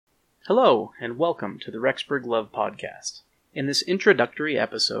Hello, and welcome to the Rexburg Love Podcast. In this introductory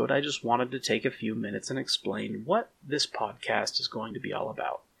episode, I just wanted to take a few minutes and explain what this podcast is going to be all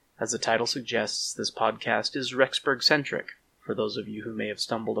about. As the title suggests, this podcast is Rexburg-centric. For those of you who may have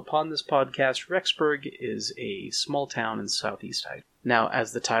stumbled upon this podcast, Rexburg is a small town in southeast Idaho. Now,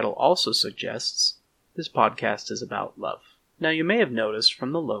 as the title also suggests, this podcast is about love. Now, you may have noticed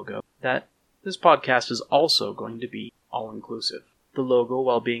from the logo that this podcast is also going to be all-inclusive. The logo,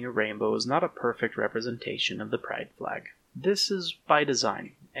 while being a rainbow, is not a perfect representation of the pride flag. This is by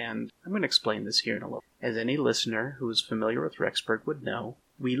design, and I'm going to explain this here in a little. As any listener who is familiar with Rexburg would know,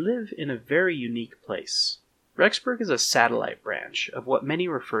 we live in a very unique place. Rexburg is a satellite branch of what many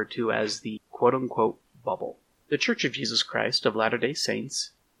refer to as the quote-unquote bubble. The Church of Jesus Christ of Latter-day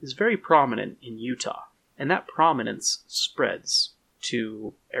Saints is very prominent in Utah, and that prominence spreads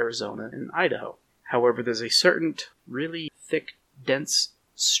to Arizona and Idaho. However, there's a certain really thick, dense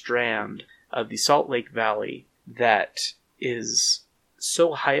strand of the Salt Lake Valley that is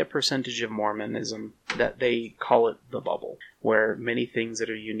so high a percentage of Mormonism that they call it the bubble, where many things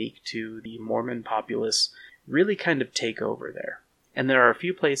that are unique to the Mormon populace really kind of take over there. And there are a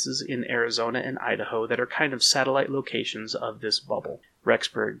few places in Arizona and Idaho that are kind of satellite locations of this bubble,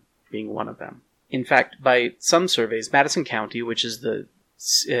 Rexburg being one of them. In fact, by some surveys, Madison County, which is the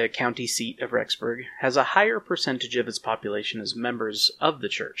county seat of Rexburg, has a higher percentage of its population as members of the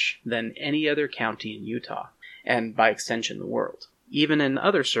church than any other county in Utah, and by extension the world. Even in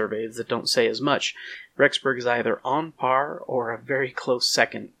other surveys that don't say as much, Rexburg is either on par or a very close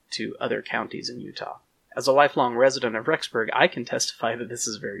second to other counties in Utah. As a lifelong resident of Rexburg, I can testify that this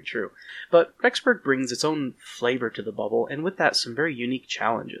is very true. But Rexburg brings its own flavor to the bubble, and with that some very unique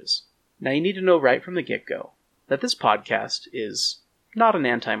challenges. Now you need to know right from the get-go that this podcast is not an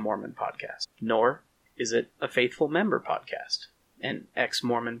anti-Mormon podcast, nor is it a faithful member podcast, an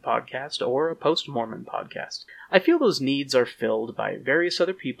ex-Mormon podcast, or a post-Mormon podcast. I feel those needs are filled by various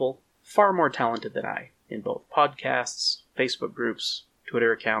other people far more talented than I, in both podcasts, Facebook groups,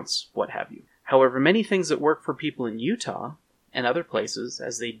 Twitter accounts, what have you. However, many things that work for people in Utah and other places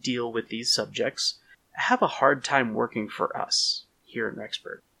as they deal with these subjects have a hard time working for us here in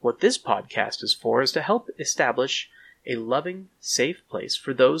Rexburg. What this podcast is for is to help establish a loving, safe place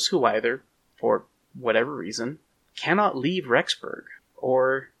for those who either, for whatever reason, cannot leave Rexburg,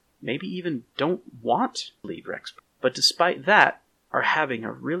 or maybe even don't want to leave Rexburg, but despite that, are having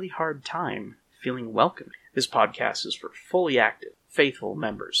a really hard time feeling welcome. This podcast is for fully active, faithful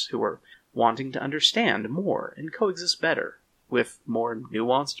members who are wanting to understand more and coexist better with more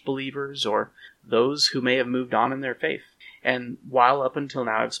nuanced believers or those who may have moved on in their faith. And while up until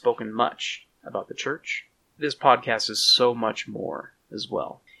now I've spoken much about the church, this podcast is so much more as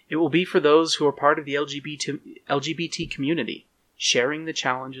well. It will be for those who are part of the LGBT community, sharing the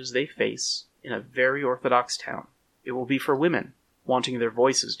challenges they face in a very orthodox town. It will be for women wanting their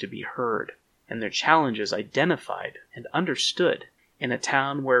voices to be heard and their challenges identified and understood in a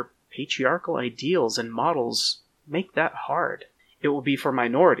town where patriarchal ideals and models make that hard. It will be for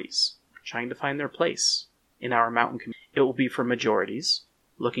minorities trying to find their place in our mountain community. It will be for majorities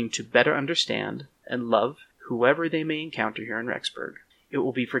looking to better understand and love whoever they may encounter here in Rexburg. It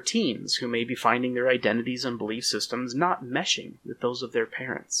will be for teens who may be finding their identities and belief systems not meshing with those of their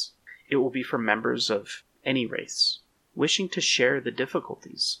parents. It will be for members of any race wishing to share the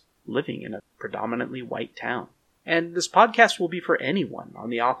difficulties living in a predominantly white town. And this podcast will be for anyone on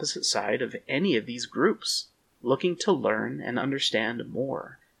the opposite side of any of these groups looking to learn and understand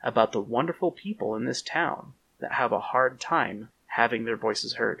more about the wonderful people in this town that have a hard time having their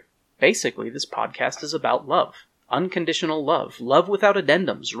voices heard. Basically, this podcast is about love. Unconditional love. Love without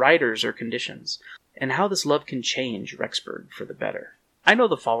addendums, riders, or conditions. And how this love can change Rexburg for the better. I know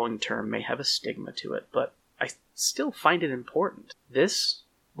the following term may have a stigma to it, but I still find it important. This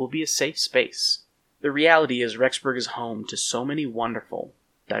will be a safe space. The reality is Rexburg is home to so many wonderful,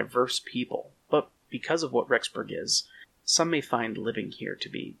 diverse people. But because of what Rexburg is, some may find living here to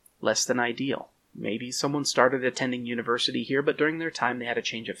be less than ideal. Maybe someone started attending university here, but during their time they had a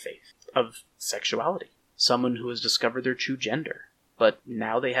change of faith, of sexuality. Someone who has discovered their true gender, but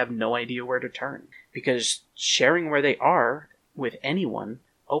now they have no idea where to turn. Because sharing where they are with anyone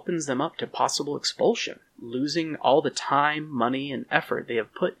opens them up to possible expulsion, losing all the time, money, and effort they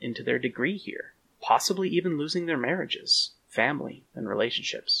have put into their degree here. Possibly even losing their marriages, family, and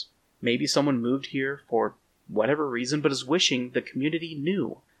relationships. Maybe someone moved here for whatever reason, but is wishing the community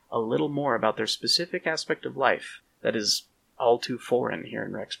knew a little more about their specific aspect of life that is all too foreign here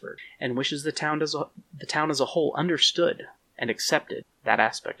in Rexburg, and wishes the town as a whole understood and accepted that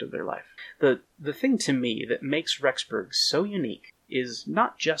aspect of their life. The thing to me that makes Rexburg so unique is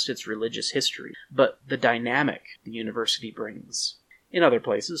not just its religious history, but the dynamic the university brings. In other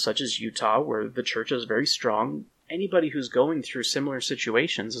places, such as Utah, where the church is very strong, anybody who's going through similar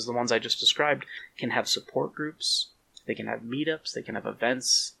situations as the ones I just described can have support groups, they can have meetups, they can have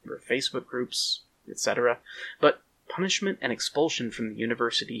events, or Facebook groups, etc. But punishment and expulsion from the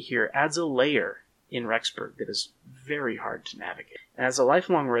university here adds a layer in Rexburg that is very hard to navigate. And as a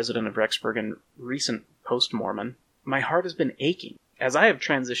lifelong resident of Rexburg and recent post-Mormon, my heart has been aching as I have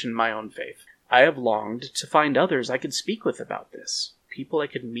transitioned my own faith. I have longed to find others I could speak with about this, people I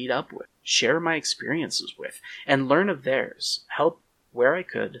could meet up with, share my experiences with, and learn of theirs, help where I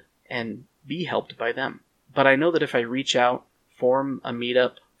could, and be helped by them. But I know that if I reach out, form a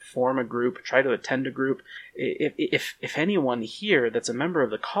meetup, form a group, try to attend a group, if anyone here that's a member of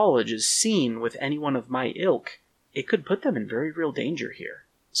the college is seen with anyone of my ilk, it could put them in very real danger here.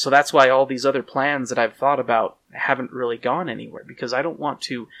 So that's why all these other plans that I've thought about haven't really gone anywhere, because I don't want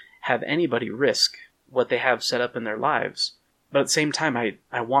to have anybody risk what they have set up in their lives. But at the same time,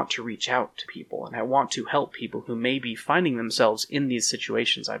 I want to reach out to people, and I want to help people who may be finding themselves in these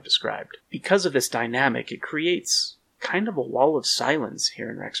situations I've described. Because of this dynamic, it creates kind of a wall of silence here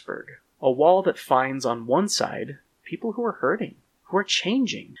in Rexburg. A wall that finds on one side people who are hurting, who are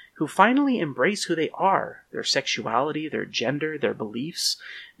changing, who finally embrace who they are, their sexuality, their gender, their beliefs,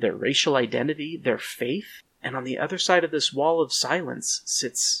 their racial identity, their faith. And on the other side of this wall of silence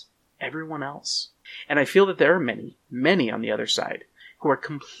sits everyone else. And I feel that there are many, many on the other side who are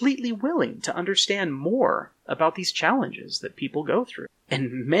completely willing to understand more about these challenges that people go through.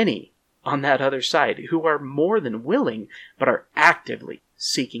 And many on that other side who are more than willing, but are actively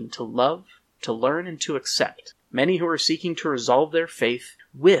seeking to love, to learn, and to accept. Many who are seeking to resolve their faith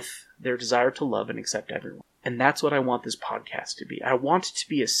with their desire to love and accept everyone. And that's what I want this podcast to be. I want it to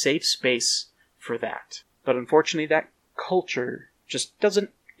be a safe space for that. But unfortunately, that culture just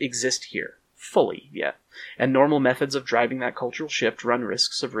doesn't exist here fully yet. And normal methods of driving that cultural shift run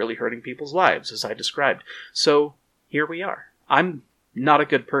risks of really hurting people's lives, as I described. So here we are. I'm not a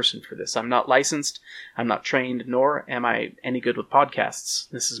good person for this. I'm not licensed, I'm not trained, nor am I any good with podcasts.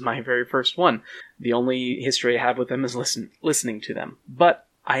 This is my very first one. The only history I have with them is listening to them. But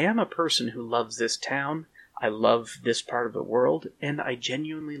I am a person who loves this town, I love this part of the world, and I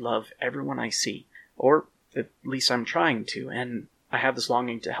genuinely love everyone I see. Or at least I'm trying to, and I have this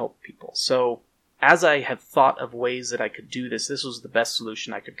longing to help people. So as I have thought of ways that I could do this, this was the best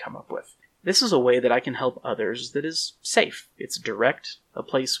solution I could come up with. This is a way that I can help others that is safe. It's direct, a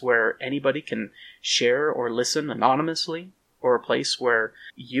place where anybody can share or listen anonymously, or a place where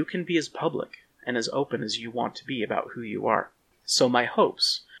you can be as public and as open as you want to be about who you are. So my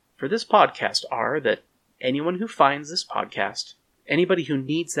hopes for this podcast are that anyone who finds this podcast, anybody who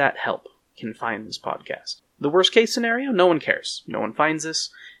needs that help, can find this podcast. The worst case scenario, no one cares. No one finds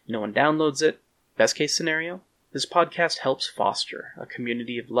this, no one downloads it. Best case scenario, this podcast helps foster a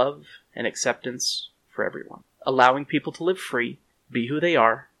community of love and acceptance for everyone, allowing people to live free, be who they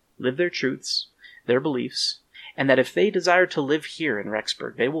are, live their truths, their beliefs, and that if they desire to live here in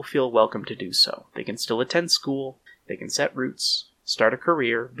Rexburg, they will feel welcome to do so. They can still attend school, they can set roots, start a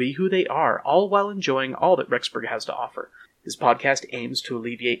career, be who they are, all while enjoying all that Rexburg has to offer. This podcast aims to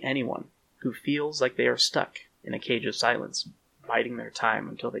alleviate anyone who feels like they are stuck in a cage of silence, biding their time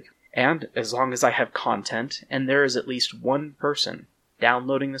until they... And as long as I have content, and there is at least one person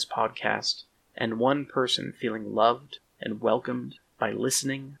downloading this podcast, and one person feeling loved and welcomed by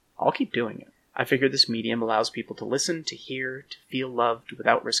listening, I'll keep doing it. I figure this medium allows people to listen, to hear, to feel loved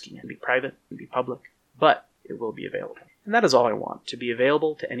without risking it, and be private and be public, but it will be available. And that is all I want, to be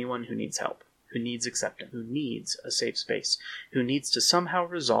available to anyone who needs help, who needs acceptance, who needs a safe space, who needs to somehow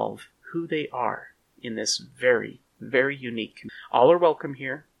resolve who they are in this very, very unique. All are welcome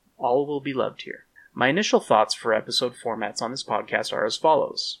here. All will be loved here. My initial thoughts for episode formats on this podcast are as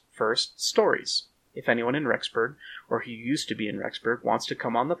follows. First, stories. If anyone in Rexburg, or who used to be in Rexburg, wants to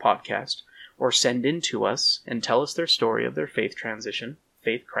come on the podcast, or send in to us and tell us their story of their faith transition,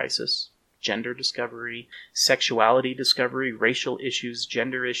 faith crisis, gender discovery, sexuality discovery, racial issues,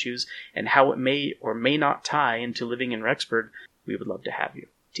 gender issues, and how it may or may not tie into living in Rexburg, we would love to have you,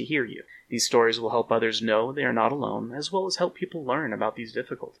 to hear you. These stories will help others know they are not alone, as well as help people learn about these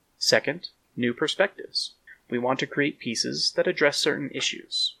difficulties. Second, new perspectives. We want to create pieces that address certain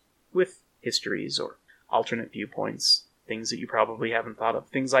issues, with histories or alternate viewpoints, things that you probably haven't thought of.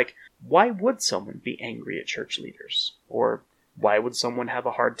 Things like, why would someone be angry at church leaders? Or why would someone have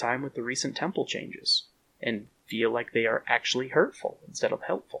a hard time with the recent temple changes and feel like they are actually hurtful instead of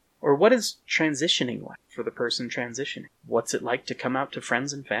helpful? Or what is transitioning like for the person transitioning? What's it like to come out to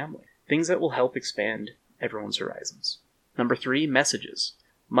friends and family? Things that will help expand everyone's horizons. Number 3, messages.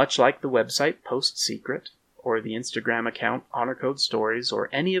 Much like the website Post Secret, or the Instagram account Honor Code Stories, or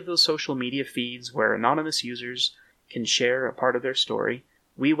any of those social media feeds where anonymous users can share a part of their story,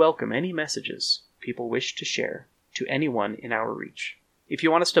 we welcome any messages people wish to share to anyone in our reach. If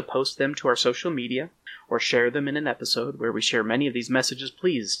you want us to post them to our social media, or share them in an episode where we share many of these messages,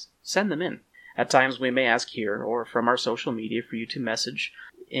 please send them in. At times we may ask here or from our social media for you to message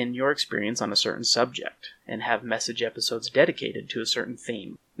in your experience on a certain subject, and have message episodes dedicated to a certain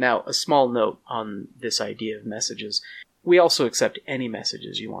theme. Now, a small note on this idea of messages. We also accept any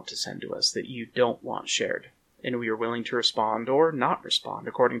messages you want to send to us that you don't want shared, and we are willing to respond or not respond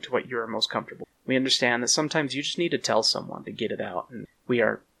according to what you are most comfortable. We understand that sometimes you just need to tell someone to get it out, and we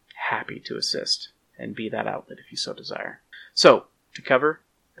are happy to assist and be that outlet if you so desire. So, to cover,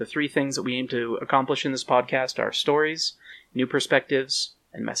 the 3 things that we aim to accomplish in this podcast are stories, new perspectives,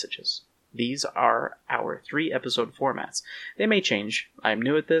 and messages. These are our 3 episode formats. They may change. I'm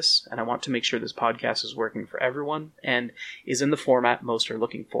new at this, and I want to make sure this podcast is working for everyone and is in the format most are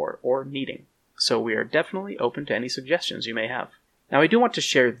looking for or needing. So we are definitely open to any suggestions you may have. Now, I do want to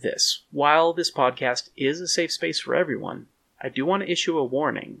share this. While this podcast is a safe space for everyone, I do want to issue a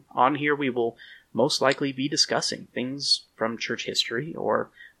warning. On here we will most likely be discussing things from church history or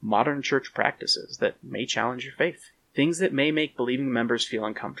modern church practices that may challenge your faith. Things that may make believing members feel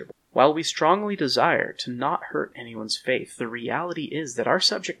uncomfortable. While we strongly desire to not hurt anyone's faith, the reality is that our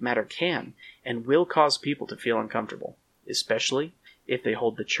subject matter can and will cause people to feel uncomfortable, especially if they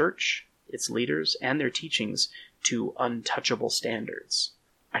hold the church, its leaders, and their teachings to untouchable standards.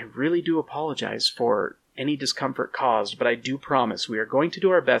 I really do apologize for any discomfort caused, but I do promise we are going to do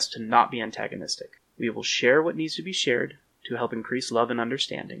our best to not be antagonistic. We will share what needs to be shared to help increase love and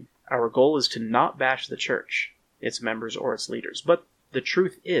understanding. Our goal is to not bash the church, its members, or its leaders. But the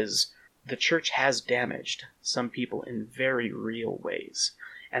truth is, the church has damaged some people in very real ways,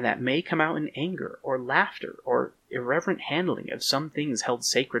 and that may come out in anger or laughter or irreverent handling of some things held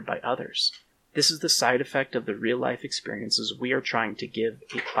sacred by others. This is the side effect of the real-life experiences we are trying to give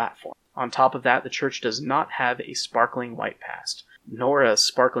a platform. On top of that, the church does not have a sparkling white past, nor a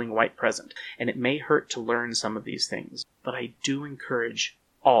sparkling white present, and it may hurt to learn some of these things. But I do encourage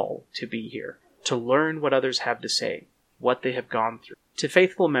all to be here, to learn what others have to say, what they have gone through. To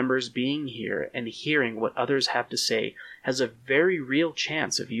faithful members, being here and hearing what others have to say has a very real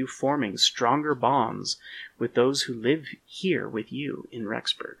chance of you forming stronger bonds with those who live here with you in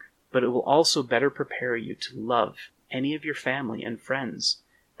Rexburg. But it will also better prepare you to love any of your family and friends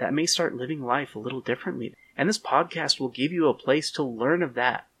that may start living life a little differently. And this podcast will give you a place to learn of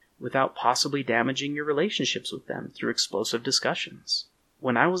that without possibly damaging your relationships with them through explosive discussions.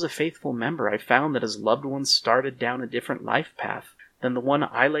 When I was a faithful member, I found that as loved ones started down a different life path than the one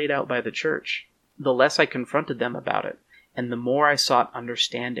I laid out by the church, the less I confronted them about it, and the more I sought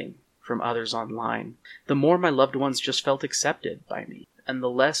understanding from others online, the more my loved ones just felt accepted by me, and the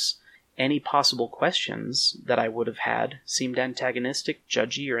less any possible questions that I would have had seemed antagonistic,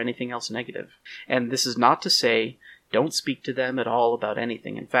 judgy, or anything else negative. And this is not to say don't speak to them at all about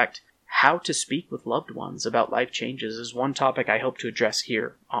anything. In fact, how to speak with loved ones about life changes is one topic I hope to address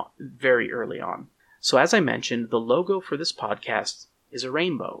here very early on. So as I mentioned, the logo for this podcast is a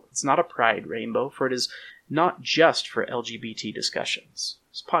rainbow. It's not a pride rainbow, for it is not just for LGBT discussions.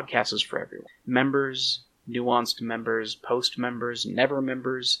 This podcast is for everyone. Members, nuanced members, post members, never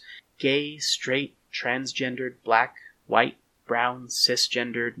members, gay, straight, transgendered, black, white, brown,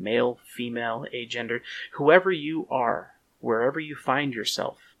 cisgendered, male, female, agendered, whoever you are, wherever you find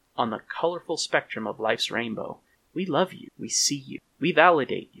yourself on the colorful spectrum of life's rainbow, we love you, we see you, we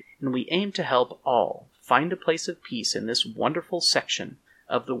validate you, and we aim to help all find a place of peace in this wonderful section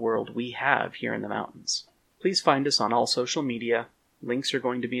of the world we have here in the mountains. Please find us on all social media. Links are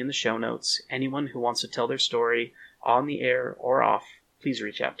going to be in the show notes. Anyone who wants to tell their story on the air or off, please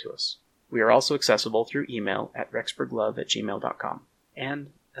reach out to us. We are also accessible through email at rexburglove@gmail.com.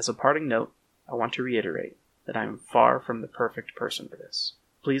 And as a parting note, I want to reiterate that I am far from the perfect person for this.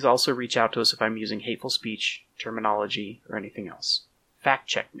 Please also reach out to us if I'm using hateful speech, terminology, or anything else. Fact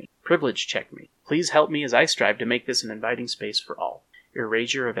check me. Privilege check me. Please help me as I strive to make this an inviting space for all.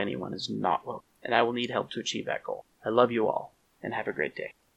 Erasure of anyone is not welcome, and I will need help to achieve that goal. I love you all, and have a great day.